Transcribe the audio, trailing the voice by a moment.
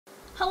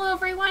Hello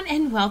everyone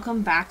and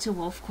welcome back to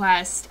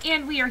WolfQuest,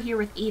 and we are here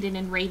with Aden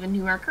and Raven,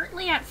 who are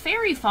currently at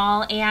Fairy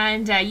Fall,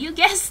 and you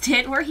guessed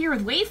it, we're here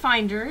with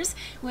Wayfinders,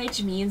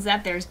 which means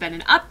that there's been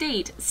an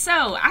update.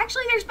 So,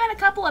 actually there's been a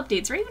couple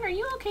updates. Raven, are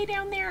you okay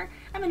down there?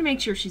 I'm gonna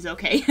make sure she's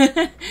okay.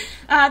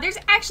 There's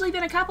actually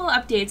been a couple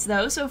updates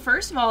though, so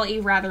first of all, a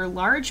rather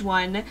large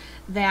one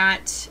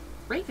that...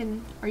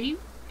 Raven, are you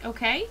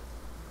okay?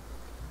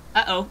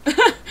 Uh-oh.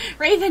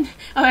 Raven!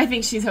 Oh, I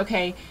think she's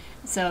okay.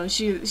 So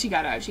she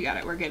got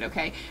it, we're good,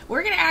 okay.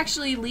 We're gonna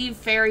actually leave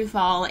Fairy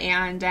Fall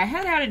and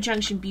head out of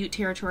Junction Butte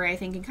territory, I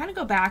think, and kind of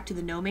go back to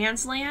the No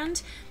Man's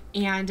Land,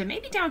 and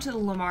maybe down to the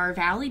Lamar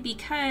Valley,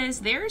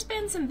 because there's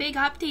been some big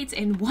updates,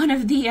 and one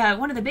of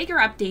the bigger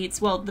updates,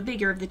 well, the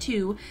bigger of the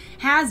two,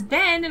 has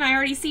been, and I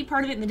already see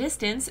part of it in the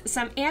distance,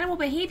 some animal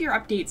behavior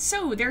updates.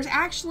 So there's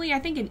actually, I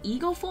think, an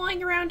eagle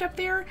flying around up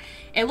there.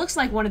 It looks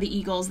like one of the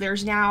eagles.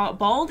 There's now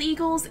bald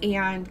eagles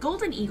and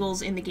golden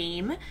eagles in the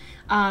game.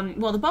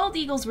 Well, the bald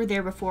eagles were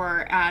there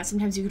before.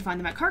 Sometimes you could find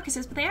them at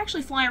carcasses, but they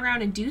actually fly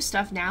around and do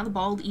stuff now. The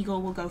bald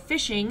eagle will go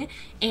fishing,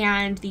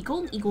 and the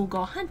golden eagle will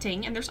go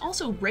hunting, and there's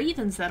also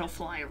ravens that'll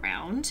fly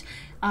around.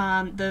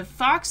 The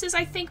foxes,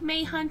 I think,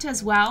 may hunt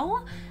as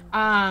well.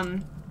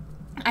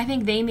 I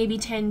think they maybe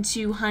tend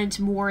to hunt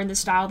more in the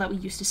style that we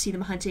used to see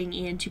them hunting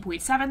in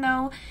 2.7,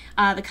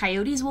 though. The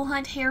coyotes will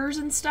hunt hares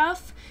and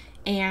stuff,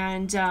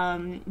 and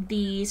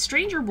the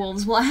stranger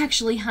wolves will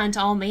actually hunt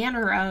all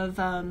manner of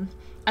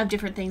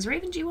different things.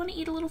 Raven, do you want to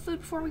eat a little food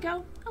before we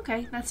go?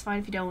 Okay, that's fine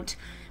if you don't.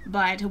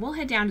 But we'll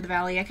head down to the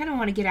valley. I kind of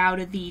want to get out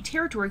of the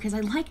territory because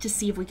I'd like to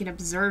see if we can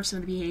observe some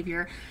of the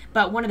behavior.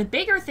 But one of the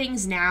bigger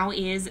things now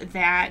is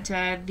that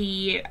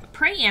the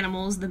prey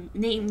animals,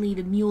 namely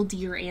the mule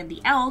deer and the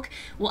elk,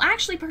 will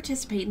actually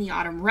participate in the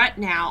autumn rut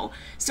now.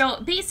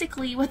 So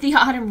basically what the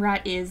autumn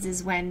rut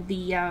is when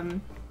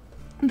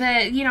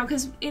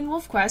because in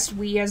WolfQuest,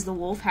 we as the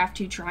wolf have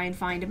to try and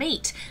find a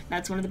mate.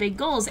 That's one of the big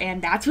goals,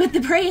 and that's what the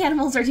prey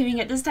animals are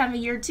doing at this time of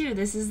year too.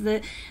 This is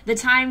the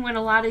time when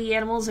a lot of the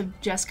animals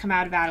have just come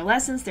out of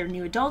adolescence, they're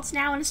new adults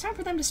now, and it's time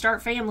for them to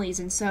start families,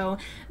 and so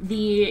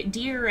the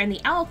deer and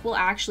the elk will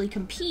actually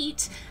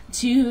compete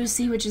to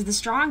see which is the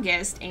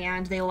strongest,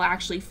 and they will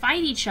actually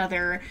fight each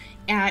other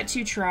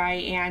to try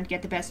and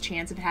get the best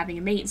chance of having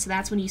a mate. So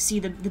that's when you see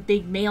the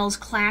big males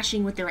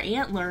clashing with their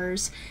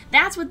antlers.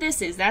 That's what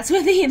this is. That's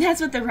what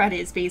the rut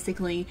is,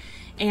 basically.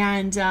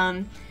 And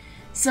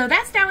so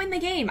that's now in the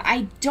game.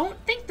 I don't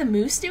think the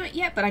moose do it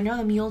yet, but I know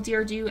the mule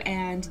deer do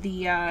and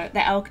the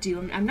elk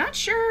do. I'm not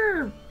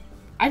sure.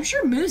 I'm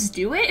sure moose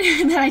do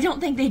it, but I don't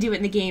think they do it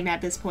in the game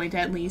at this point,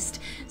 at least.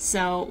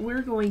 So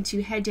we're going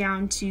to head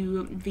down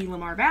to the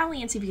Lamar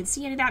Valley and see if we can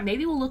see any of that.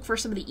 Maybe we'll look for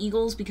some of the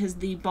eagles, because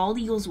the bald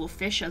eagles will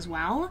fish as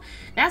well.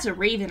 That's a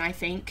raven, I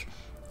think.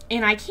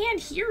 And I can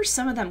hear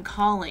some of them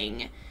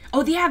calling.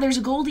 Oh yeah, there's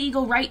a golden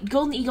eagle right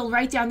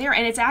down there,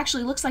 and it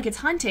actually looks like it's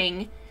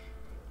hunting.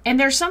 And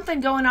there's something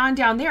going on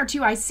down there,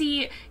 too. I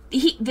see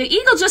the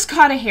eagle just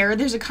caught a hare.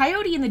 There's a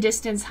coyote in the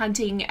distance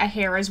hunting a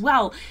hare as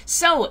well.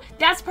 So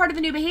that's part of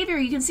the new behavior.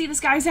 You can see this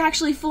guy's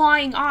actually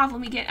flying off. Let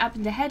me get up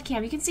into head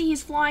cam. You can see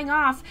he's flying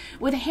off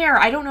with a hare.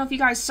 I don't know if you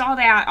guys saw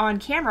that on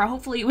camera.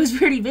 Hopefully it was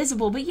pretty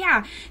visible. But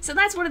yeah, so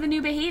that's one of the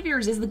new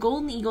behaviors, is the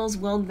golden eagles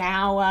will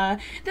now,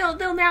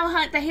 they'll now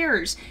hunt the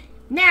hares.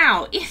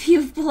 Now, if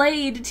you've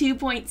played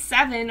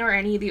 2.7 or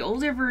any of the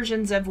older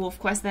versions of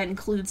WolfQuest that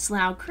include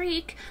Slough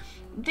Creek,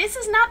 this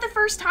is not the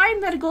first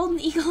time that a golden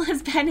eagle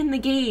has been in the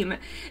game.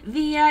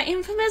 The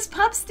infamous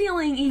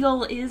pup-stealing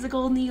eagle is a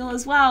golden eagle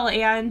as well,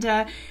 and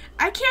I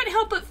can't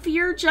help but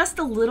fear just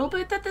a little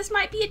bit that this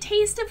might be a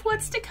taste of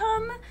what's to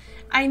come.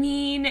 I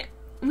mean,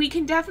 we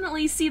can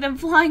definitely see them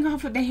flying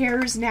off with the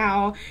hares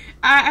now.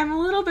 I'm a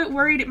little bit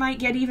worried it might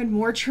get even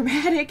more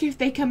traumatic if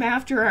they come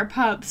after our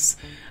pups.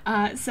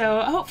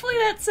 So hopefully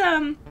that's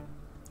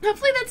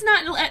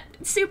not a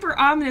super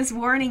ominous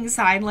warning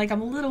sign, like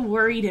I'm a little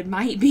worried it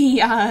might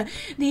be.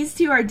 These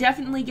two are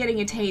definitely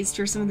getting a taste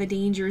for some of the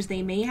dangers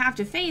they may have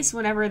to face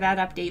whenever that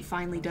update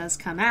finally does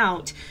come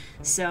out.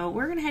 So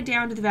we're going to head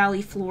down to the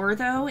valley floor,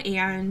 though,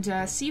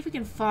 and see if we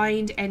can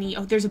find any...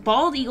 Oh, there's a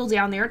bald eagle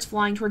down there. It's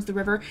flying towards the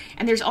river.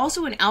 And there's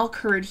also an elk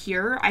herd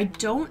here. I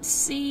don't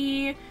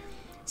see...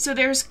 So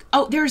there's...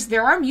 Oh,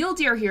 there are mule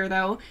deer here,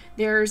 though.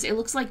 It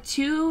looks like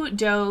 2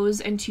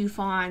 does and 2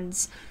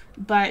 fawns.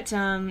 But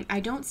I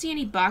don't see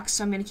any bucks,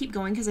 so I'm going to keep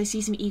going because I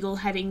see some eagle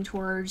heading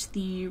towards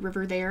the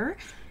river there.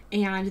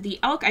 And the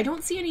elk, I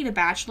don't see any of the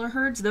bachelor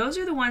herds. Those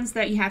are the ones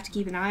that you have to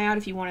keep an eye out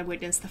if you want to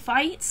witness the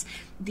fights.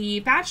 The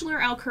bachelor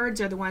elk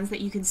herds are the ones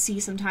that you can see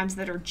sometimes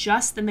that are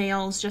just the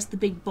males, just the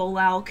big bull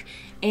elk.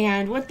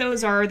 And what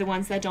those are the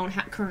ones that don't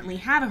currently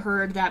have a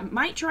herd that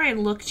might try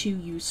and look to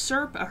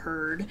usurp a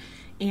herd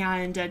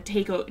and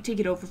take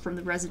it over from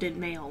the resident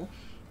male.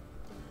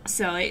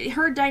 So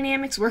herd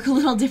dynamics work a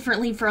little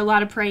differently for a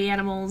lot of prey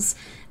animals.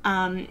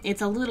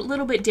 It's a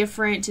little bit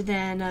different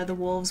than the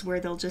wolves, where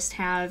they'll just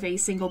have a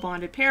single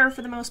bonded pair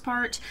for the most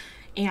part.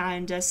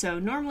 And so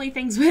normally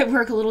things would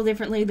work a little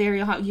differently there.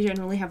 You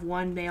generally have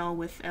one male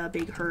with a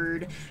big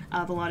herd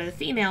of a lot of the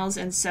females,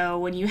 and so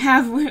when you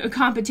have a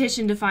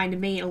competition to find a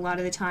mate, a lot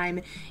of the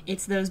time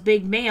it's those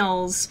big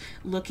males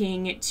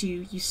looking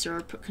to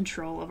usurp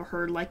control of a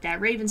herd like that.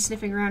 Raven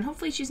sniffing around.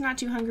 Hopefully she's not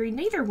too hungry.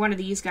 Neither one of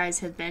these guys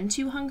have been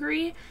too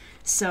hungry,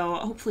 so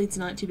hopefully it's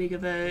not too big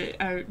of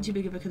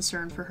a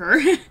concern for her.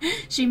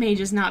 She may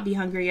just not be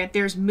hungry yet.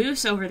 There's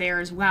moose over there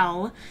as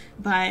well,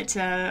 but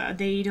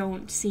they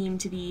don't seem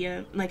to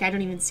be like, I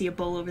don't even see a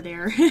bull over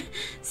there.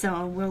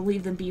 So we'll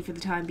leave them be for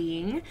the time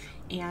being.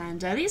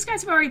 And these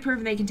guys have already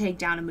proven they can take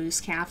down a moose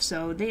calf,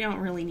 so they don't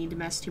really need to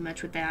mess too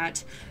much with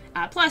that.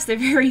 Plus, they're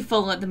very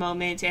full at the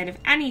moment, and if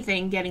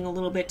anything, getting a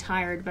little bit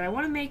tired. But I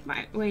want to make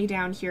my way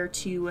down here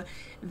to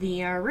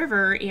the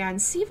river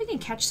and see if we can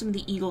catch some of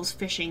the eagles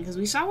fishing, because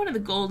we saw one of the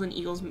golden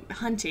eagles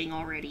hunting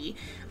already.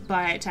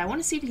 But I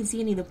want to see if we can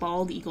see any of the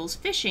bald eagles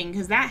fishing,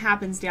 because that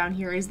happens down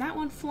here. Is that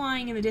one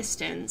flying in the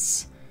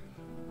distance?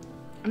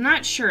 I'm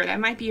not sure. That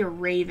might be a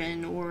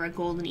raven or a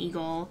golden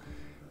eagle.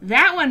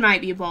 That one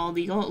might be a bald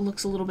eagle. It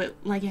looks a little bit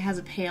like it has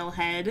a pale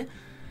head.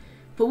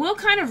 But we'll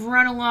kind of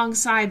run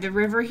alongside the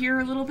river here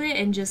a little bit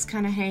and just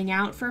kind of hang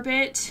out for a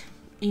bit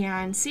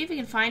and see if we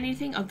can find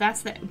anything. Oh,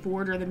 that's the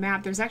border of the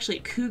map. There's actually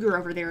a cougar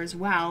over there as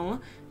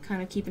well.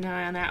 Kind of keep an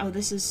eye on that. Oh,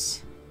 this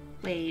is...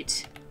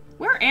 Wait.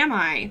 Where am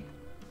I?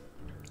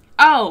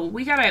 Oh,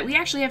 we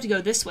actually have to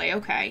go this way.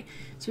 Okay.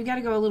 So we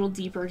gotta go a little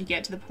deeper to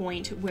get to the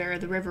point where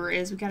the river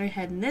is. We gotta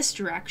head in this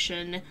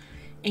direction.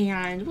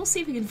 And we'll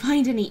see if we can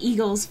find any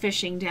eagles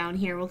fishing down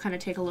here. We'll kind of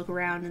take a look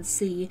around and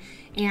see.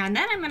 And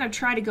then I'm going to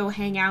try to go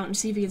hang out and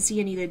see if we can see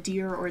any of the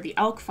deer or the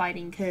elk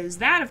fighting, because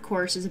that, of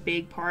course, is a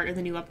big part of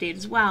the new update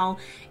as well.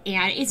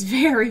 And it's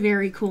very,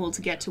 very cool to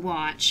get to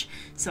watch.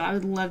 So I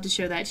would love to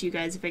show that to you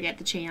guys if I get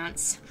the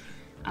chance.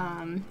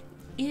 That's,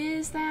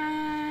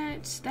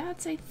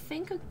 I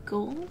think, a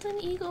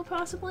golden eagle,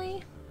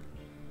 possibly?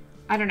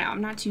 I don't know, I'm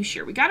not too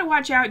sure. We gotta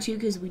watch out, too,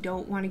 because we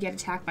don't want to get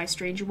attacked by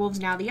stranger wolves.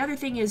 Now, the other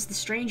thing is the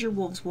stranger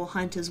wolves will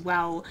hunt as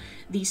well.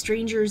 The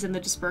strangers and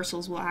the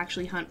dispersals will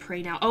actually hunt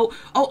prey now. Oh,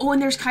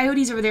 and there's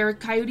coyotes over there.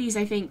 Coyotes,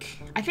 I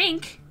think. I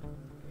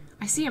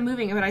see them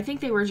moving, but I think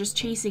they were just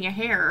chasing a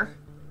hare.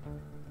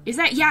 Is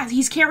that... Yeah,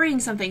 he's carrying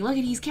something. Look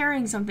at, he's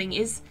carrying something.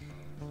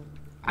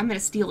 I'm gonna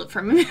steal it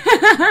from him.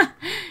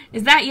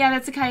 Is that... Yeah,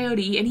 that's a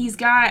coyote. And he's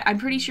got... I'm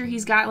pretty sure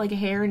he's got, like, a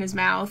hair in his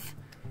mouth.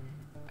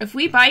 If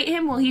we bite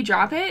him, will he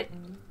drop it?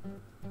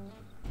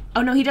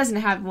 Oh, no, he doesn't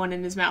have one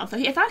in his mouth.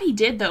 I thought he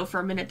did, though, for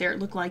a minute there. It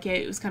looked like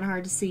it. It was kind of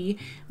hard to see.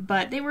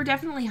 But they were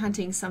definitely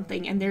hunting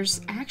something. And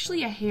there's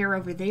actually a hare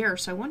over there.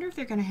 So I wonder if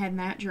they're going to head in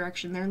that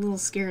direction. They're a little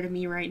scared of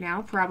me right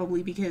now.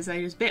 Probably because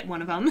I just bit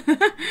one of them.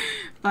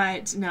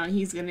 But, no,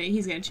 he's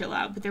gonna chill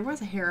out. But there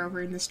was a hare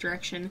over in this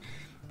direction.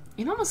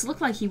 It almost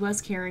looked like he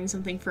was carrying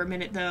something for a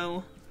minute,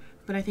 though.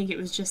 But I think it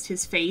was just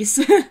his face.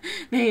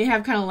 They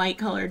have kind of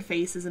light-colored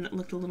faces, and it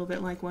looked a little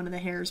bit like one of the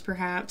hares,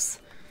 perhaps.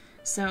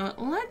 So,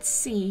 let's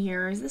see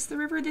here. Is this the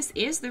river? This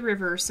is the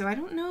river, so I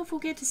don't know if we'll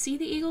get to see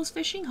the eagles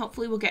fishing.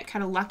 Hopefully we'll get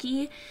kind of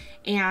lucky,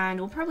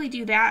 and we'll probably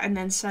do that and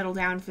then settle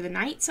down for the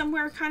night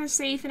somewhere kind of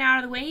safe and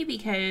out of the way,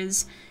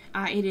 because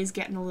it is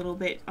getting a little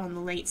bit on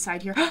the late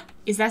side here.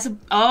 Is that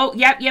some... Oh,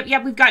 yep,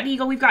 we've got an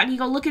eagle,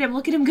 Look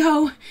at him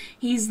go.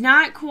 He's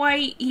not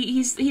quite...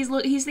 He's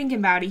thinking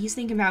about it. He's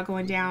thinking about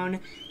going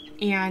down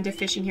and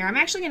fishing here. I'm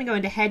actually going to go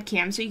into head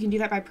cam, so you can do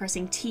that by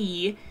pressing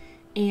T,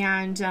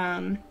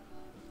 and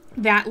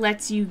that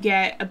lets you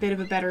get a bit of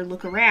a better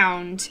look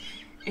around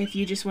if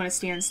you just want to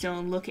stand still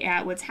and look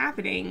at what's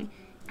happening.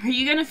 Are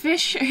you gonna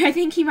fish? I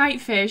think he might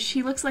fish.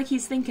 He looks like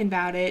he's thinking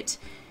about it.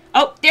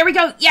 Oh, there we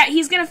go. Yeah,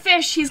 he's gonna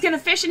fish. He's gonna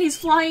fish, and he's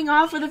flying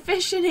off with a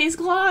fish in his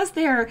claws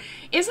there.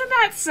 Isn't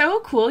that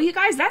so cool, you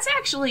guys? That's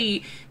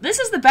actually... This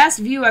is the best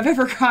view I've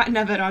ever gotten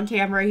of it on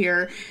camera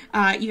here,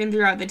 even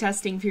throughout the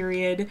testing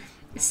period.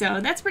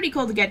 So that's pretty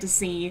cool to get to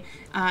see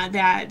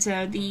that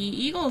the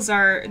eagles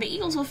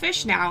will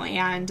fish now,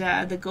 and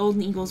the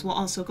golden eagles will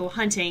also go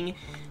hunting.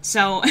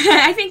 So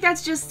I think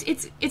that's just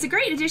it's a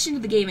great addition to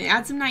the game. It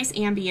adds some nice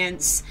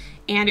ambience,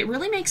 and it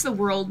really makes the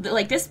world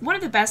like this. One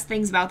of the best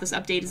things about this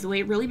update is the way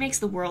it really makes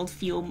the world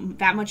feel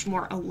that much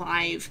more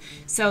alive.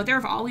 So there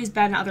have always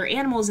been other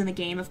animals in the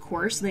game, of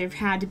course. They've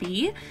had to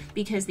be,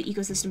 because the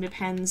ecosystem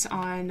depends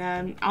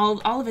on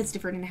all of its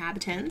different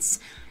inhabitants.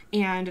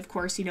 And, of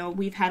course, you know,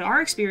 we've had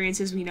our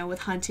experiences, we know,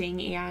 with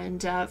hunting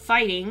and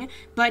fighting,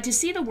 but to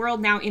see the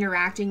world now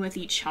interacting with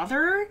each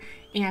other,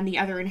 and the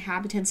other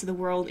inhabitants of the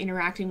world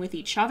interacting with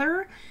each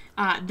other,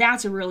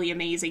 that's a really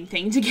amazing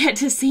thing to get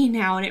to see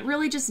now, and it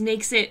really just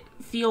makes it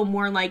feel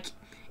more like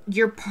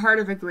you're part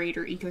of a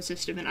greater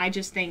ecosystem, and I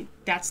just think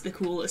that's the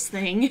coolest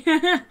thing.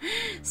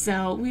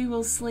 So, we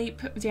will sleep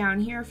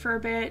down here for a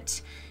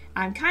bit.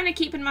 I'm kind of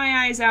keeping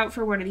my eyes out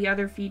for one of the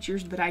other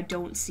features, but I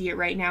don't see it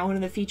right now. One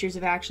of the features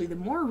of actually the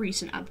more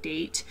recent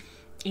update.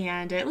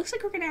 And it looks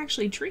like we're going to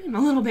actually dream a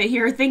little bit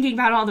here, thinking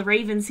about all the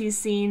ravens he's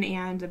seen,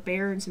 and a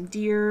bear and some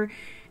deer,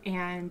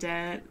 and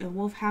the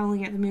wolf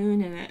howling at the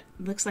moon, and it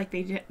looks like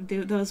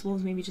those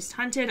wolves maybe just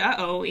hunted.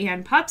 Uh-oh,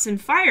 and pups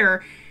and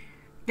fire.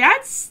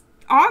 That's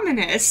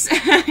ominous.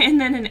 And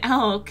then an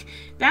elk.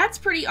 That's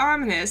pretty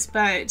ominous,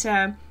 but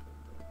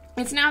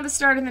it's now the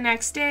start of the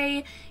next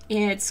day.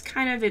 It's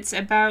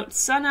about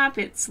sunup.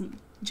 It's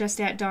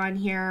just at dawn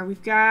here.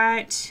 We've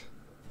got...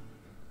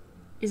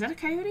 Is that a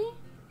coyote?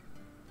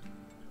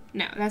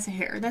 No, that's a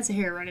hare. That's a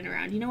hare running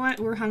around. You know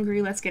what? We're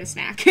hungry. Let's get a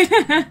snack.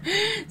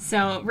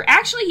 So,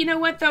 actually, you know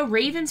what, though?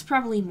 Raven's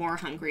probably more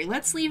hungry.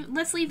 Let's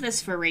leave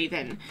this for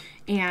Raven,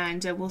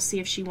 and we'll see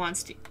if she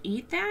wants to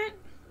eat that.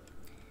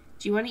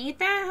 Do you want to eat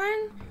that,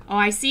 hun? Oh,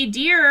 I see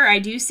deer. I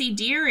do see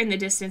deer in the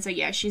distance. So,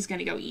 yeah, she's going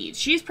to go eat.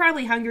 She's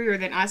probably hungrier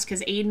than us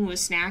because Aden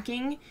was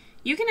snacking.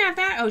 You can have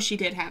that? Oh, she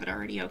did have it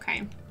already.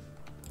 Okay.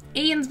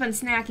 Aden's been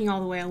snacking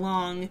all the way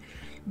along,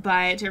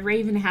 but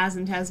Raven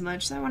hasn't as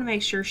much, so I want to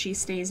make sure she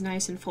stays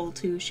nice and full,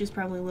 too. She's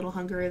probably a little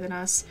hungrier than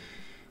us.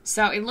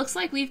 So it looks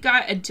like we've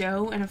got a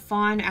doe and a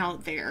fawn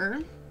out there.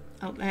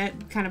 Oh,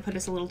 that kind of put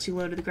us a little too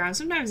low to the ground.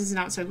 Sometimes it's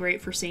not so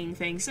great for seeing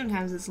things.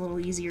 Sometimes it's a little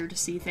easier to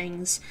see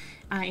things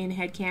in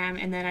headcam.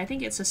 And then I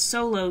think it's a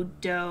solo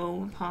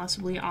doe,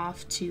 possibly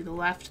off to the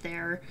left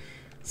there.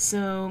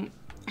 So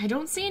I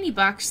don't see any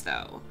bucks,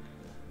 though.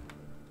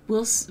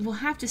 We'll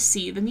have to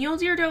see. The mule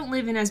deer don't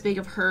live in as big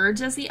of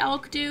herds as the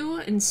elk do,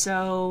 and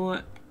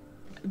so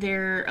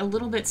they're a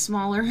little bit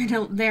smaller.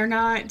 They're a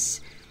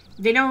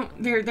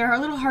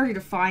little harder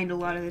to find a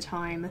lot of the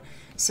time.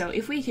 So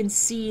if we can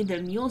see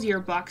the mule deer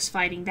bucks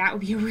fighting, that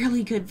would be a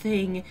really good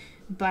thing,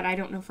 but I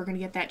don't know if we're going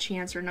to get that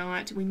chance or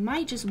not. We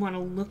might just want to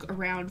look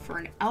around for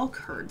an elk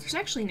herd. There's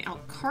actually an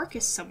elk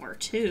carcass somewhere,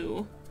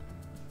 too.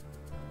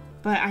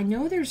 But I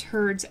know there's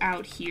herds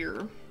out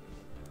here.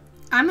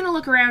 I'm going to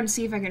look around and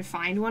see if I can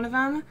find one of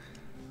them.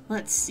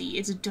 Let's see.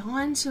 It's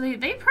dawn, so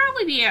they'd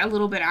probably be a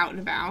little bit out and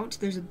about.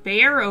 There's a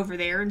bear over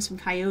there and some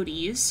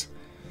coyotes.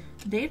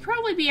 They'd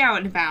probably be out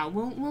and about.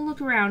 We'll look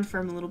around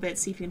for them a little bit,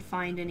 see if we can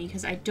find any,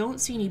 because I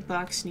don't see any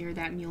bucks near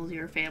that mule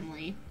deer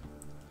family.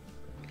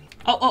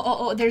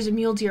 Oh, there's a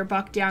mule deer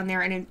buck down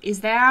there, and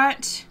is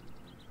that...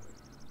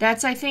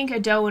 That's, I think, a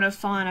doe and a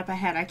fawn up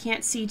ahead. I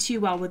can't see too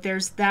well, but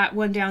there's that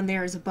one down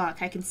there is a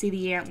buck. I can see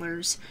the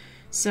antlers.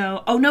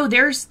 So, oh no,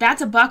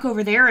 that's a buck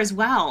over there as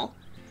well.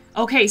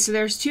 Okay, so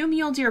there's two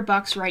mule deer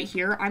bucks right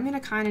here. I'm going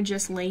to kind of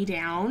just lay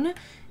down,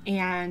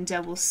 and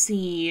we'll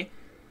see.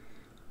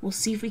 We'll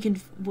see if we can,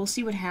 we'll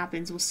see what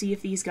happens. We'll see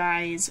if these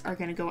guys are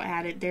going to go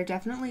at it. They're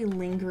definitely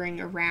lingering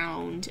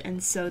around,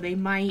 and so they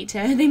might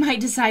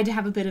decide to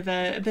have a bit of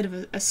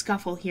a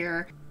scuffle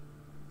here.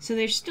 So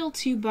there's still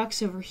two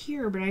bucks over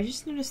here, but I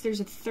just noticed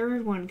there's a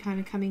third one kind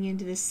of coming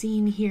into the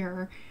scene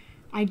here.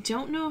 I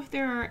don't know if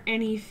there are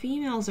any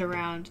females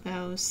around,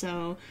 though,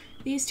 so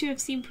these two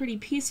have seemed pretty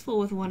peaceful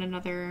with one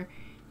another,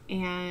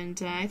 and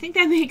I think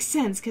that makes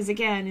sense, because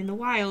again, in the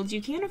wild,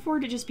 you can't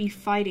afford to just be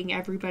fighting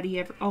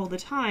everybody all the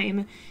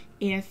time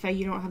if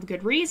you don't have a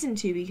good reason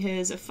to,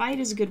 because a fight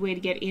is a good way to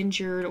get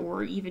injured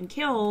or even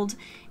killed,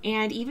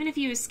 and even if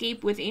you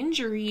escape with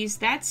injuries,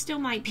 that still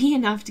might be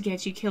enough to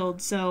get you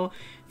killed. So,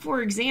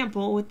 for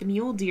example, with the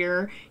mule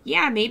deer,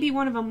 yeah, maybe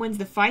one of them wins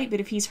the fight, but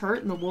if he's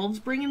hurt and the wolves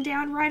bring him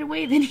down right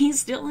away, then he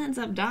still ends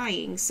up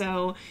dying.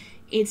 So,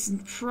 it's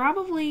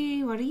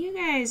probably, what are you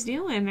guys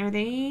doing?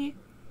 They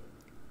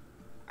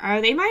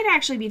might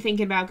actually be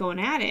thinking about going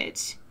at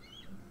it.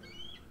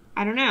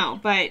 I don't know,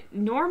 but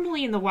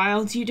normally in the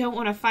wilds you don't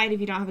want to fight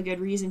if you don't have a good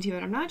reason to,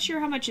 and I'm not sure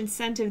how much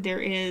incentive there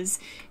is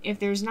if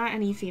there's not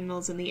any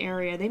females in the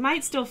area. They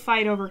might still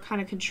fight over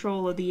kind of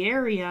control of the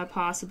area,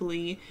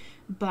 possibly,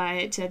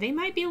 but they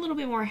might be a little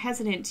bit more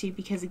hesitant to,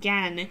 because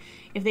again,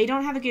 if they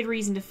don't have a good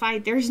reason to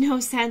fight, there's no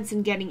sense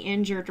in getting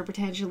injured or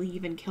potentially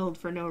even killed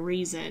for no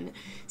reason.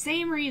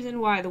 Same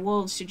reason why the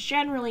wolves should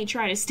generally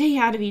try to stay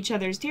out of each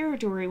other's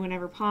territory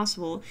whenever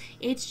possible.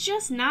 It's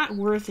just not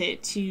worth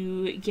it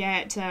to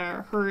get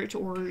hurt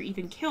or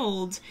even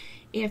killed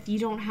if you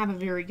don't have a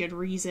very good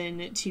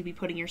reason to be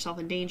putting yourself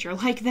in danger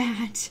like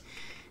that.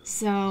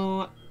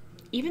 So,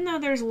 even though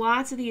there's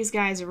lots of these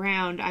guys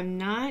around, I'm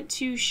not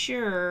too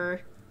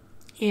sure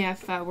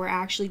if we're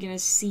actually going to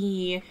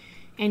see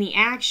any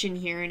action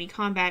here, any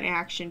combat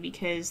action,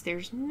 because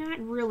there's not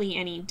really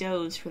any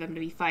does for them to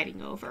be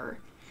fighting over.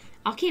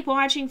 I'll keep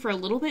watching for a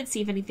little bit,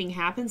 see if anything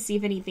happens, see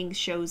if anything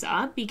shows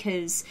up,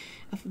 because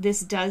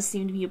this does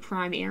seem to be a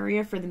prime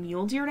area for the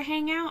mule deer to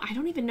hang out. I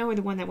don't even know where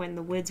the one that went in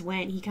the woods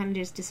went. He kind of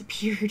just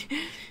disappeared.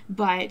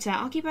 But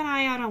I'll keep an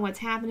eye out on what's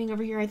happening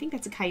over here. I think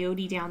that's a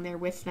coyote down there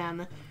with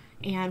them.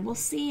 And we'll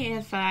see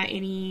if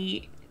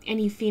any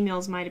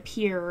females might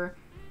appear.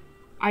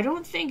 I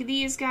don't think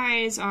these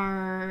guys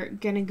are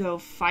gonna go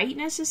fight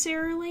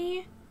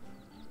necessarily.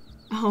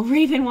 Oh,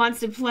 Raven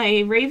wants to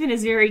play. Raven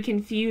is very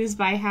confused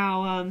by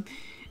how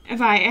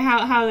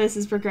this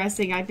is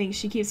progressing. I think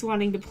she keeps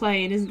wanting to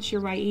play and isn't sure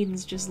why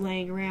Eden's just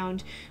laying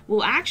around.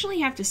 We'll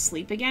actually have to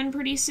sleep again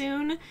pretty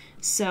soon.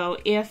 So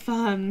if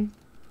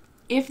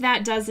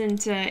that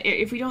doesn't,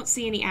 if we don't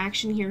see any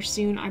action here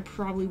soon, I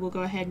probably will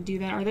go ahead and do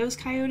that. Are those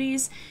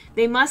coyotes?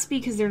 They must be,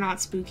 because they're not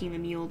spooking the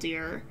mule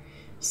deer.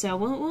 So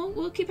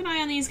we'll keep an eye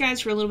on these guys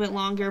for a little bit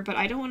longer, but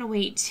I don't want to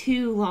wait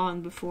too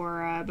long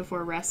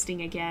before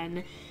resting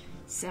again.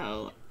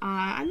 So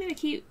I'm gonna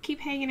keep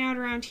hanging out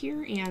around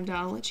here, and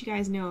I'll let you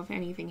guys know if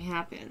anything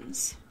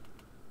happens.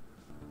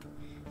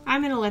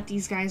 I'm gonna let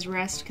these guys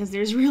rest because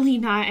there's really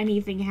not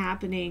anything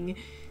happening,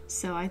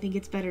 so I think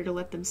it's better to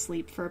let them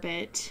sleep for a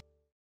bit.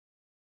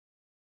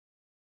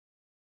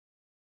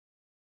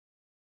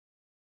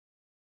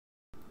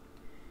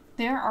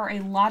 There are a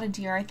lot of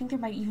deer. I think there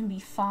might even be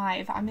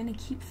 5. I'm gonna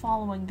keep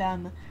following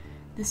them.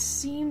 This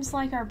seems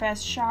like our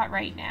best shot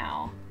right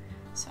now.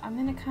 So I'm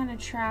gonna kind of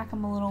track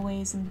them a little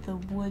ways in the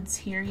woods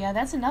here. Yeah,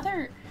 that's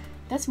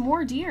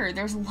more deer.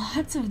 There's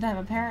lots of them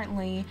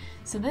apparently.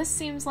 So this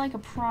seems like a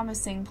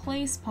promising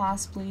place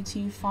possibly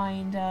to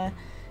find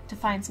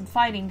some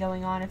fighting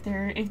going on.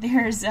 If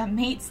there's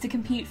mates to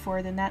compete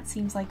for, then that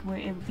seems like where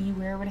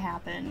it would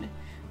happen,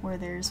 where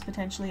there's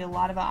potentially a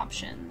lot of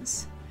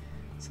options.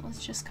 So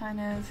let's just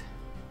kind of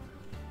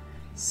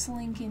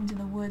slink into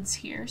the woods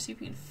here, see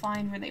if we can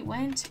find where they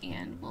went,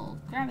 and we'll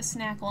grab a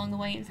snack along the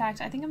way. In fact,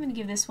 I think I'm going to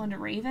give this one to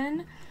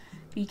Raven,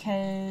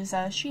 because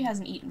she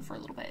hasn't eaten for a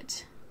little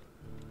bit.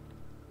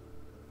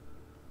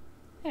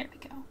 There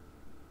we go.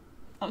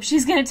 Oh,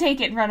 she's going to take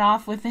it and run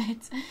off with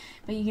it.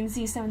 But you can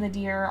see some of the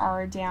deer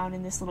are down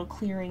in this little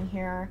clearing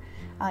here,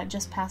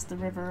 just past the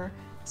river.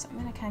 So I'm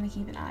going to kind of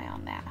keep an eye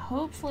on that.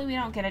 Hopefully we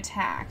don't get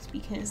attacked,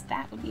 because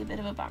that would be a bit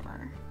of a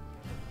bummer.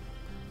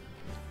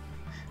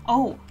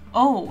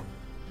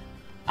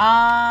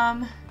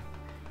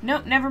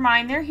 Nope, never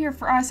mind. They're here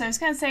for us. I was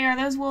gonna say, are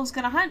those wolves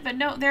gonna hunt? But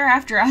no, they're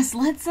after us.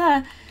 Let's,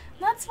 well,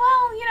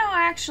 you know,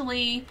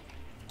 actually,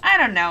 I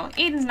don't know.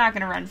 Aden's not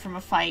gonna run from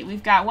a fight.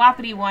 We've got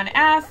Wapiti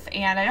 1F,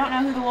 and I don't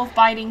know who the wolf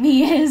biting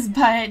me is,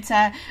 but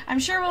I'm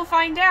sure we'll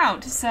find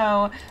out.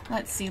 So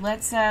let's see.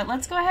 Let's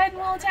go ahead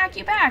and we'll attack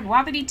you back.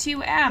 Wapiti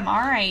 2M.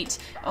 All right.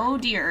 Oh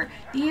dear,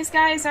 these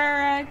guys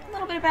are a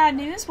little bit of bad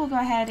news. We'll go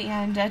ahead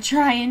and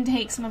try and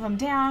take some of them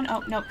down.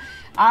 Oh nope.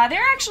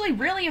 They're actually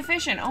really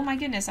efficient. Oh my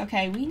goodness.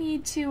 Okay, we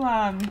need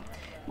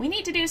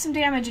to do some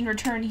damage in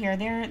return here.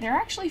 They're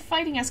actually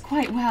fighting us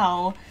quite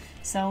well,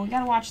 so we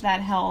gotta watch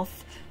that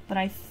health. But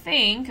I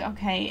think,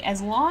 okay,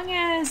 as long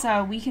as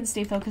we can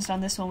stay focused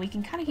on this one, we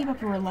can kind of keep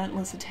up a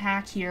relentless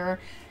attack here.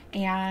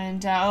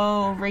 And,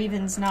 oh,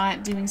 Raven's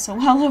not doing so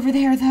well over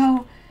there,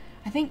 though.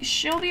 I think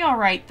she'll be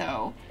alright,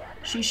 though.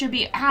 She should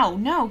be... Ow,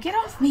 no, get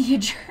off me, you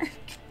jerk.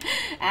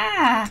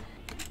 Ah!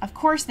 Of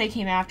course they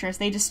came after us.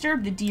 They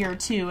disturbed the deer,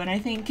 too, and I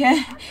think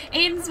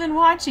Aden's been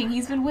watching.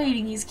 He's been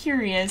waiting. He's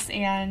curious,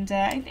 and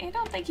I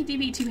don't think he'd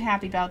be too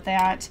happy about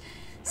that.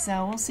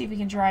 So we'll see if we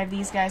can drive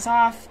these guys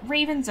off.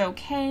 Raven's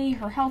okay.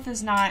 Her health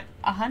is not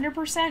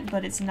 100%,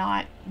 but it's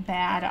not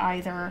bad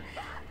either.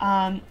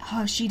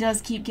 Oh, she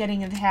does keep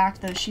getting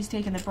attacked, though. She's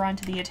taking the brunt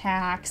of the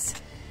attacks.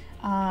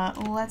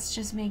 Let's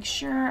just make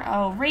sure.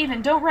 Oh,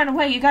 Raven, don't run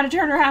away. You gotta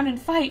turn around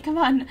and fight. Come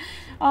on.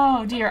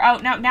 Oh, dear. Oh,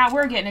 now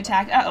we're getting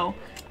attacked. Uh-oh.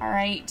 All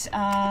right.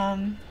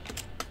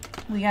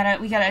 We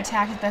gotta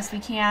attack as best we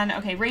can.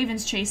 Okay,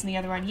 Raven's chasing the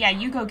other one. Yeah,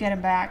 you go get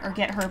him back, or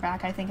get her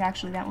back. I think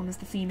actually that one was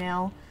the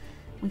female.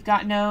 We've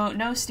got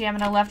no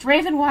stamina left.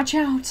 Raven, watch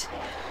out!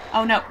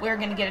 Oh no, we're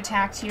gonna get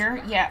attacked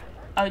here. Yeah.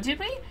 Oh, did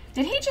we?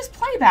 Did he just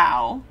play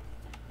bow?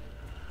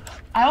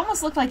 I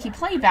almost looked like he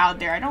play bowed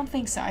there. I don't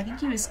think so. I think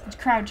he was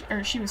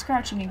she was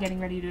crouching and getting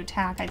ready to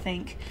attack, I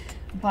think.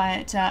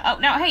 But, oh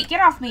no, hey,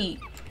 get off me!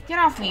 Get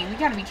off me. We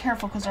gotta be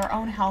careful because our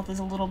own health is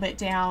a little bit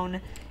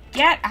down.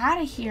 Get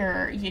out of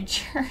here, you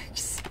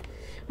jerks.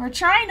 We're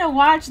trying to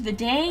watch the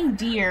dang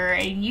deer,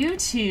 and you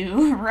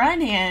two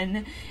run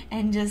in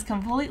and just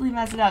completely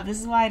mess it up. This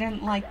is why I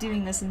didn't like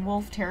doing this in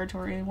wolf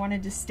territory. I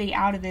wanted to stay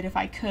out of it if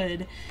I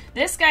could.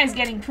 This guy's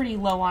getting pretty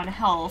low on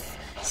health,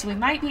 so we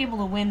might be able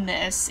to win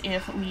this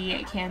if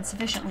we can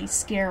sufficiently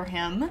scare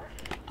him.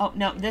 Oh,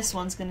 no, this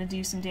one's going to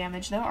do some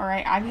damage, though. All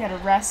right, I've got to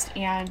rest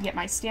and get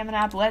my stamina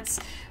up. Let's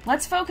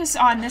focus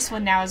on this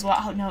one now as well.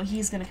 Oh, no,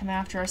 he's going to come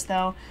after us,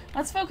 though.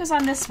 Let's focus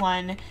on this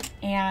one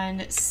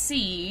and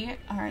see.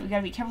 All right, we got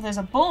to be careful. There's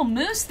a bull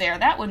moose there.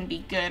 That wouldn't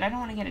be good. I don't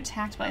want to get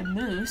attacked by a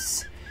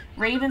moose.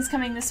 Raven's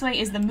coming this way.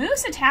 Is the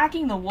moose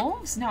attacking the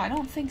wolves? No, I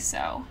don't think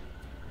so.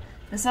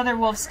 This other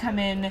wolf's come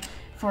in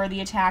for the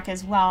attack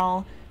as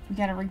well. We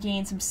gotta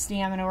regain some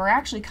stamina. We're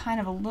actually kind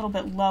of a little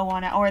bit low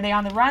on it. Oh, are they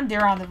on the run?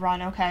 They're on the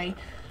run, okay.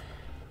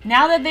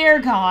 Now that they're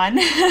gone,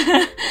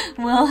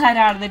 we'll head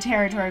out of the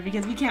territory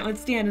because we can't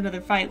withstand another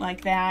fight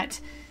like that.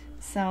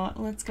 So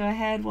let's go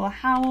ahead, we'll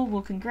howl,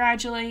 we'll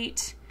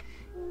congratulate,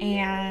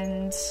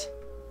 and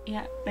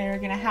yeah, they're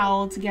gonna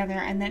howl together,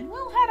 and then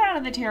we'll head out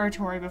of the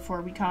territory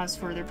before we cause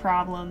further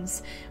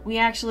problems. We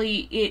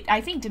actually, it I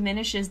think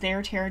diminishes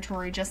their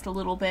territory just a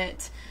little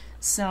bit.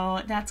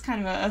 So that's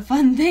kind of a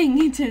fun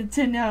thing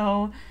to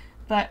know.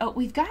 But, oh,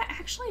 we've got,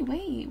 actually,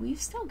 wait,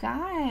 we've still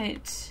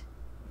got,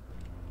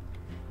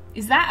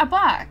 is that a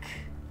buck?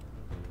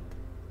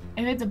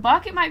 If it's a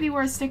buck, it might be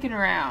worth sticking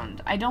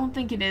around. I don't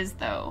think it is,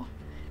 though.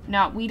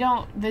 No, we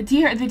don't, the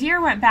deer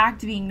went back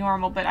to being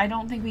normal, but I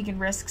don't think we can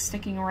risk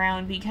sticking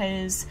around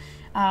because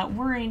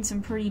we're in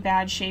some pretty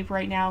bad shape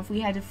right now. If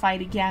we had to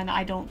fight again,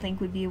 I don't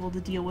think we'd be able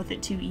to deal with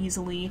it too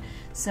easily.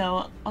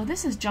 So, oh,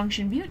 this is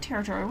Junction Butte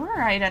territory. We're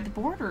right at the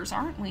borders,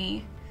 aren't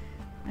we?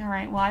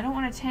 Alright, well I don't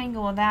want to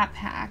tangle with that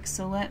pack,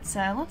 so let's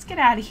get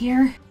out of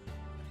here.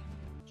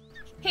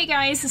 Hey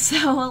guys,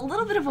 so a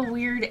little bit of a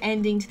weird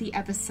ending to the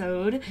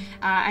episode.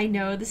 I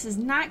know this is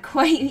not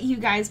quite what you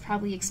guys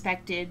probably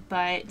expected,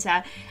 but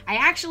I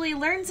actually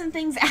learned some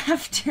things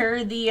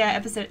after the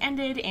episode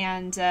ended,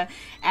 and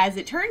as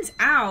it turns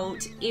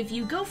out, if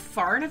you go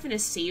far enough in a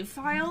save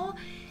file,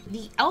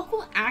 the elk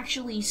will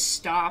actually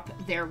stop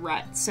their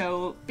rut.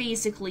 So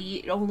basically,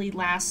 it only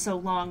lasts so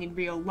long in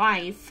real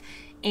life,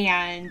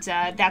 and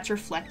that's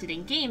reflected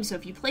in game. So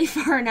if you play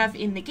far enough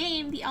in the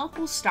game, the elk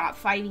will stop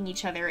fighting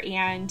each other,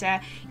 and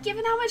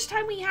given how much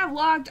time we have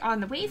logged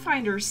on the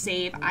Wayfinders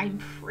save, I'm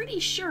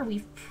pretty sure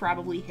we've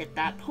probably hit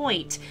that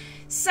point.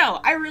 So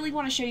I really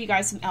want to show you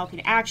guys some elk in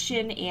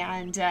action,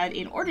 and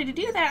in order to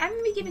do that, I'm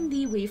going to be giving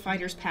the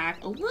Wayfinders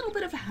pack a little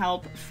bit of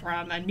help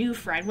from a new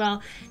friend.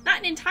 Well, not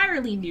an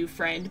entirely new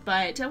friend,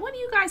 but one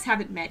you guys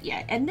haven't met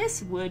yet, and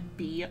this would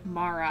be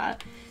Mara.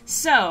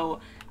 So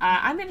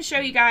I'm going to show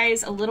you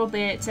guys a little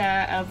bit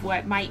of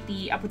what might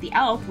be up with the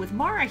elk with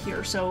Mara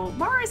here. So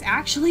Mara is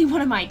actually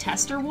one of my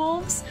tester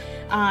wolves.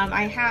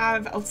 I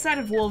have a set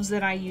of wolves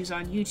that I use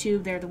on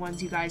YouTube. They're the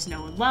ones you guys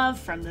know and love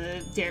from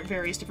the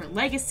various different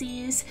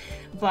legacies.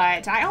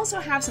 But I also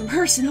have some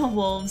personal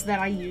wolves that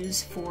I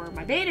use for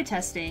my beta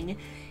testing.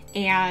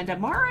 And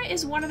Mara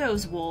is one of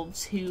those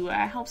wolves who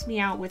helps me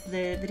out with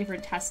the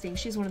different testing.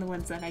 She's one of the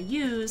ones that I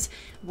use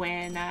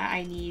when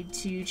I need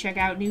to check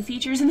out new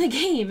features in the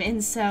game.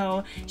 And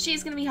so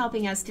she's going to be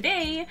helping us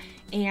today,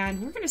 and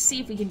we're going to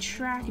see if we can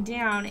track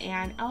down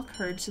an elk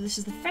herd. So this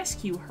is the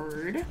fescue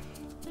herd,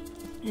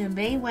 and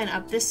they went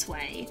up this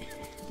way.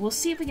 We'll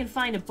see if we can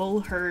find a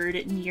bull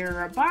herd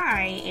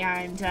nearby,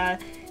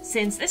 and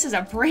since this is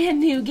a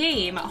brand new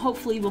game,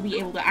 hopefully we'll be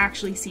able to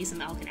actually see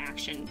some elk in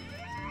action.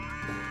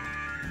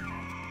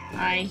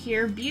 I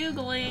hear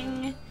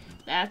bugling.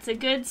 That's a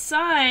good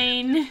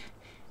sign.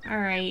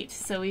 Alright,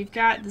 so we've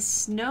got the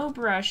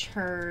snowbrush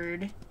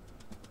herd.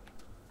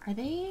 Are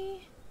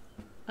they...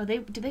 Oh,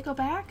 did they go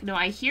back? No,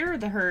 I hear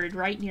the herd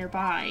right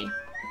nearby.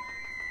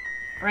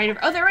 Right over...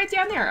 Oh, they're right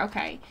down there.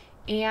 Okay.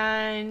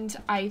 And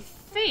I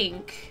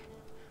think...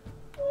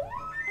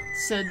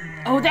 So...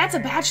 Oh, that's a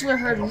bachelor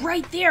herd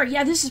right there.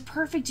 Yeah, this is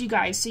perfect, you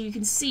guys, so you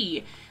can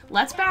see.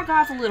 Let's back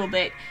off a little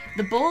bit.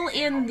 The bull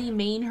in the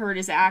main herd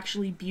is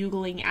actually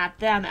bugling at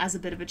them as a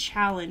bit of a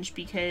challenge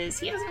because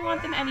he doesn't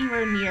want them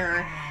anywhere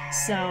near.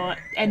 So,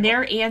 and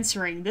they're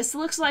answering. This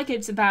looks like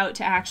it's about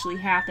to actually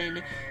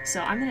happen.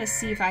 So I'm going to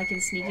see if I can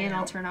sneak in.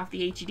 I'll turn off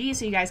the HUD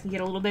so you guys can get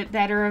a little bit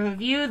better of a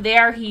view.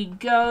 There he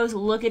goes.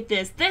 Look at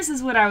this. This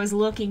is what I was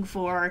looking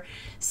for.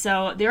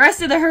 So the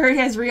rest of the herd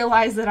has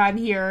realized that I'm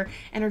here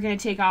and are going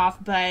to take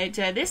off. But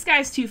this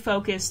guy's too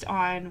focused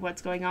on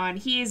what's going on.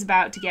 He is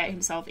about to get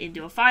himself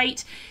into a fight.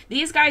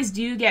 These guys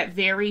do get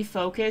very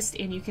focused,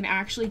 and you can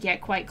actually get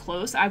quite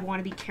close. I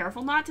want to be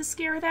careful not to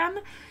scare them,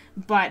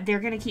 but they're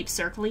going to keep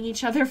circling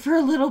each other for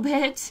a little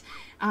bit.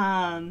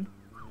 And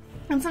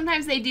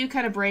sometimes they do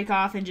kind of break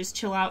off and just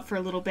chill out for a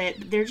little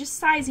bit. They're just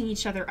sizing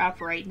each other up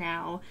right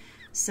now.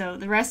 So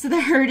the rest of the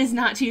herd is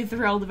not too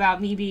thrilled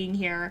about me being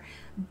here.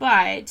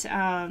 But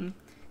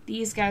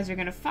these guys are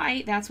going to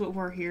fight. That's what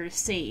we're here to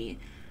see.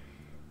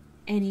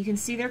 And you can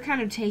see they're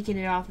kind of taking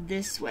it off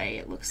this way,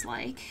 it looks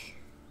like.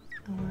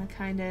 I'm gonna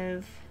kind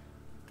of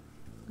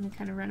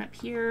run up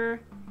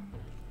here.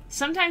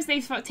 Sometimes they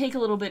take a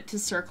little bit to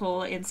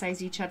circle and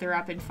size each other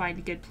up and find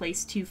a good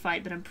place to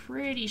fight, but I'm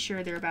pretty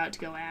sure they're about to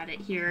go at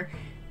it here.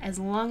 As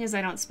long as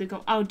I don't spook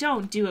them. Oh,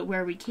 don't do it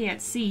where we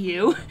can't see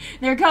you.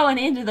 They're going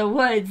into the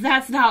woods.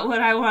 That's not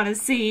what I want to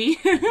see.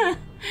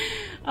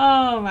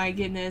 Oh my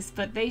goodness,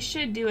 but they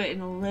should do it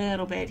in a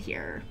little bit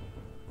here.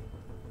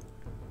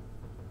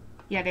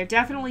 Yeah, they're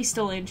definitely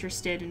still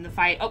interested in the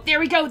fight. Oh, there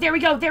we go, there we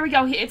go, there we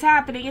go. It's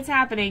happening, it's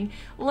happening.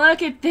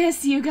 Look at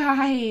this, you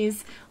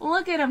guys.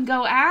 Look at them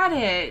go at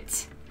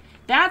it.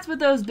 That's what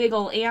those big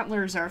old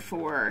antlers are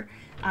for.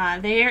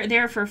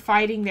 They're for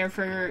fighting, they're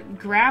for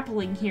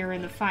grappling here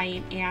in the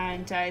fight,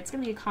 and it's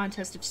going to be a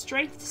contest of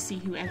strength to see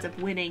who ends up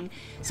winning.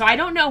 So I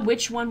don't know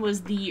which one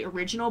was the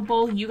original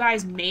bull. You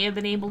guys may have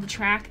been able to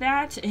track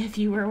that if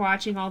you were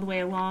watching all the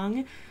way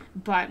along.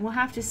 But we'll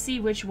have to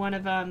see which one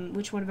of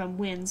them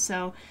wins.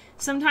 So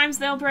sometimes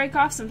they'll break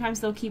off,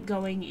 sometimes they'll keep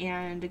going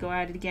and go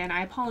at it again.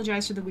 I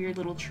apologize for the weird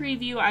little tree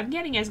view. I'm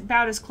getting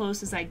about as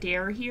close as I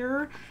dare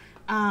here.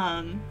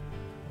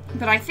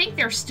 But I think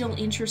they're still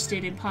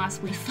interested in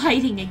possibly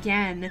fighting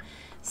again.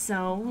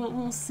 So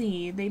we'll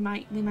see. They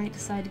might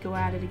decide to go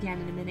at it again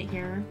in a minute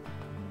here.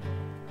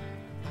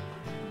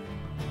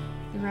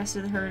 The rest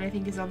of the herd, I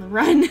think, is on the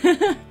run,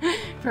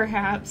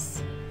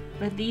 perhaps.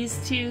 But these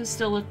two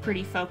still look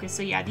pretty focused.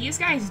 So yeah, these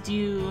guys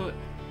do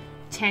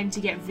tend to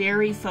get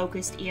very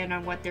focused in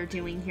on what they're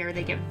doing here.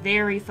 They get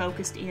very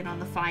focused in on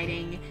the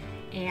fighting,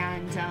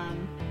 and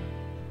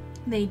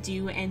they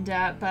do end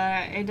up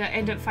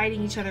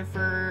fighting each other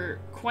for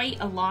quite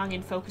a long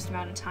and focused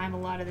amount of time a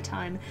lot of the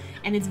time,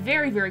 and it's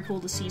very, very cool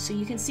to see. So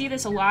you can see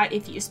this a lot,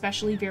 if you,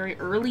 especially very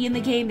early in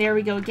the game. There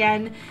we go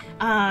again.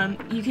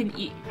 You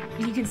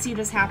can see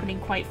this happening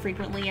quite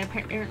frequently.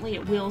 Apparently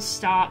it will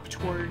stop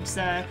towards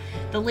the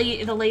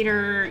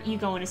later you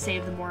go into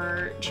save, the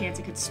more chance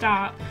it could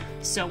stop.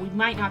 So we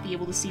might not be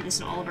able to see this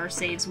in all of our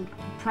saves. We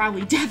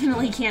probably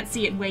definitely can't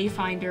see it in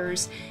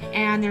Wayfinders,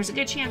 and there's a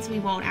good chance we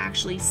won't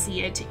actually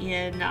see it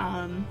in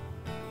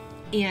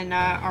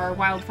our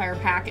wildfire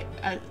pack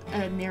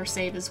in their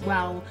save as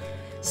well.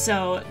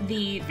 So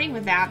the thing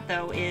with that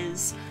though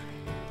is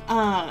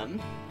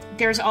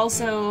there's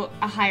also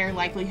a higher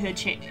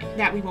likelihood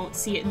that we won't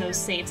see it in those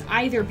saves,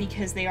 either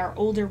because they are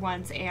older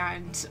ones,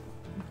 and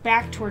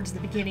back towards the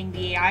beginning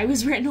the AI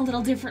was written a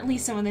little differently,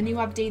 so in the new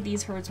update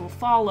these herds will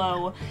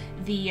follow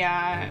the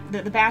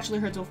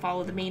bachelor herds will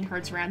follow the main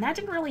herds around. That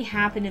didn't really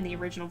happen in the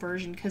original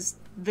version because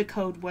the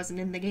code wasn't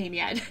in the game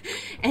yet.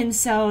 And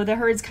so the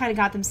herds kind of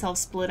got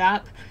themselves split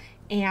up,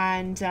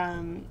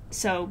 and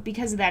so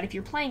because of that, if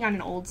you're playing on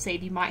an old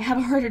save, you might have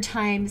a harder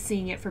time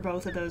seeing it for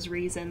both of those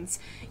reasons.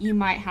 You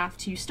might have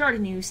to start a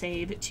new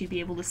save to be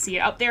able to see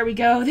it. Oh, there we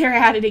go, they're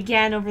at it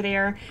again over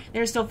there.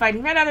 They're still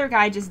fighting. That other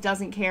guy just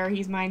doesn't care,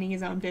 he's minding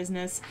his own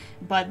business.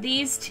 But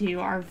these two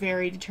are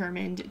very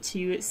determined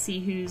to see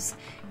who's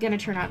gonna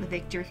turn out the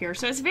victor here.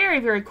 So it's very,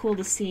 very cool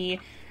to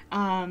see.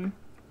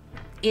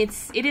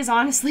 It is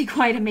honestly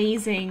quite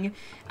amazing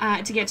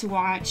to get to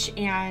watch,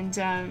 and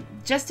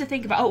just to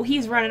think about. Oh,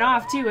 he's running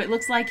off too. It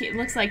looks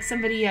like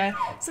somebody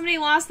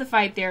lost the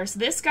fight there. So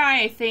this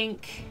guy, I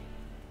think,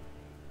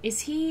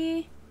 is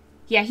he?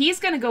 Yeah, he's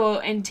gonna go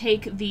and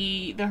take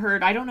the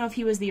herd. I don't know if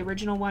he was the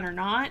original one or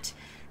not,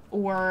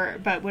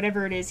 but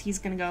whatever it is, he's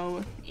gonna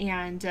go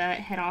and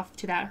head off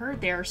to that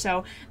herd there.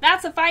 So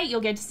that's a fight.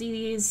 You'll get to see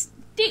these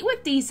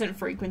with decent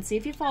frequency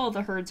if you follow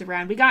the herds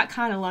around. We got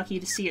kind of lucky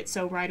to see it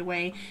so right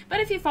away, but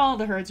if you follow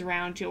the herds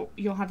around,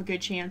 you'll have a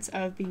good chance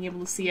of being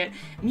able to see it.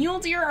 Mule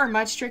deer are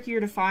much trickier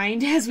to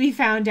find, as we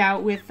found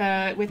out with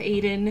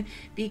Aden,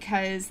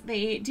 because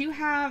they do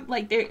have,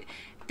 like,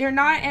 they're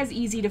not as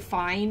easy to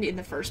find in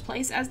the first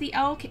place as the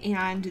elk,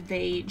 and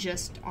they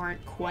just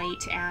aren't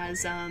quite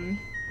as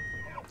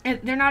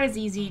they're not as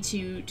easy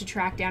to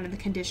track down, and the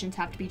conditions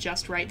have to be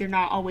just right. They're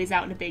not always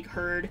out in a big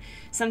herd.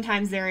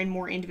 Sometimes they're in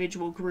more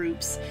individual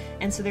groups,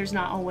 and so there's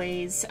not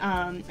always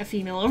a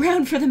female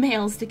around for the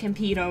males to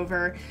compete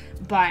over.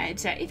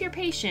 But if you're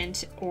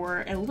patient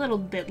or a little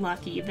bit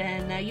lucky,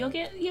 then you'll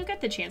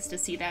get the chance to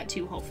see that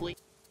too, hopefully.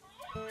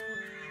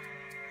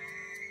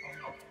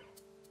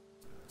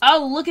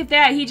 Oh, look at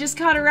that. He just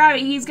caught a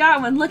rabbit. He's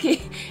got one. Look,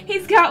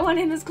 he's got one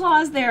in his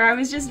claws there. I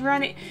was just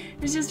running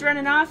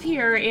off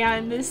here,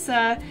 and this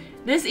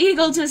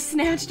eagle just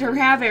snatched a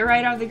rabbit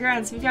right off the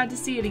ground, so we got to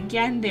see it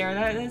again there.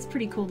 That's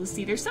pretty cool to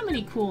see. There's so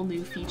many cool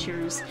new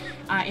features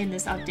in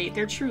this update.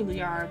 There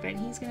truly are, but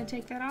he's going to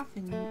take that off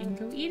and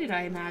go eat it,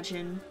 I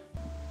imagine.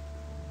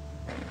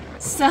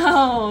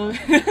 So,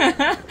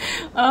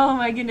 oh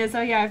my goodness,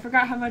 oh yeah, I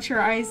forgot how much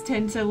her eyes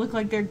tend to look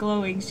like they're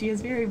glowing. She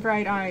has very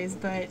bright eyes,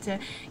 but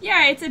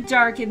yeah, it's a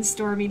dark and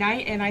stormy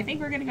night, and I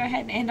think we're going to go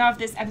ahead and end off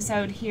this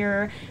episode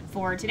here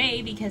for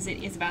today, because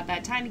it is about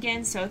that time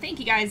again. So thank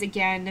you guys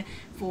again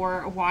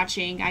for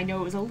watching. I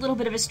know it was a little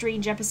bit of a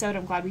strange episode.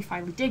 I'm glad we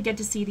finally did get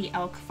to see the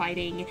elk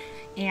fighting,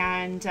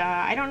 and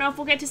I don't know if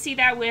we'll get to see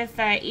that with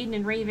Aden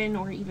and Raven,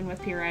 or even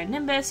with Pyrrha and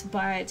Nimbus,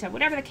 but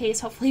whatever the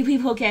case, hopefully we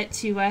will get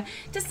to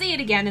see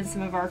it again in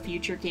some of our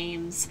future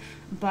games.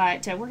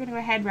 But we're going to go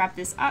ahead and wrap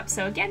this up.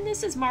 So again,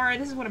 this is Mara.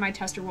 This is one of my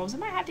tester wolves. I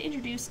might have to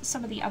introduce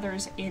some of the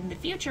others in the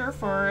future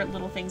for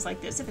little things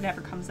like this if it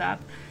ever comes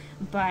up.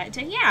 But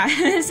yeah,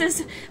 this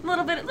is a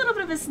little bit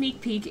of a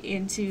sneak peek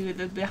into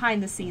the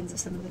behind the scenes of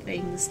some of the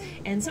things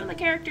and some of the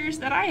characters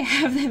that I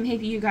have that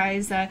maybe you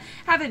guys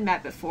haven't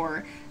met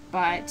before.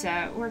 But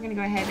we're going to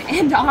go ahead and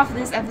end off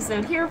this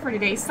episode here for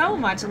today. So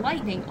much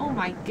lightning, oh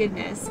my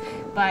goodness.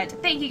 But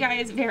thank you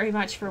guys very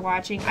much for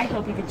watching. I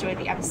hope you've enjoyed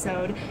the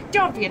episode.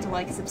 Don't forget to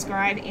like and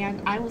subscribe,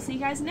 and I will see you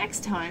guys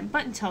next time.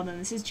 But until then,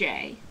 this is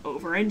Jay,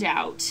 over and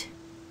out.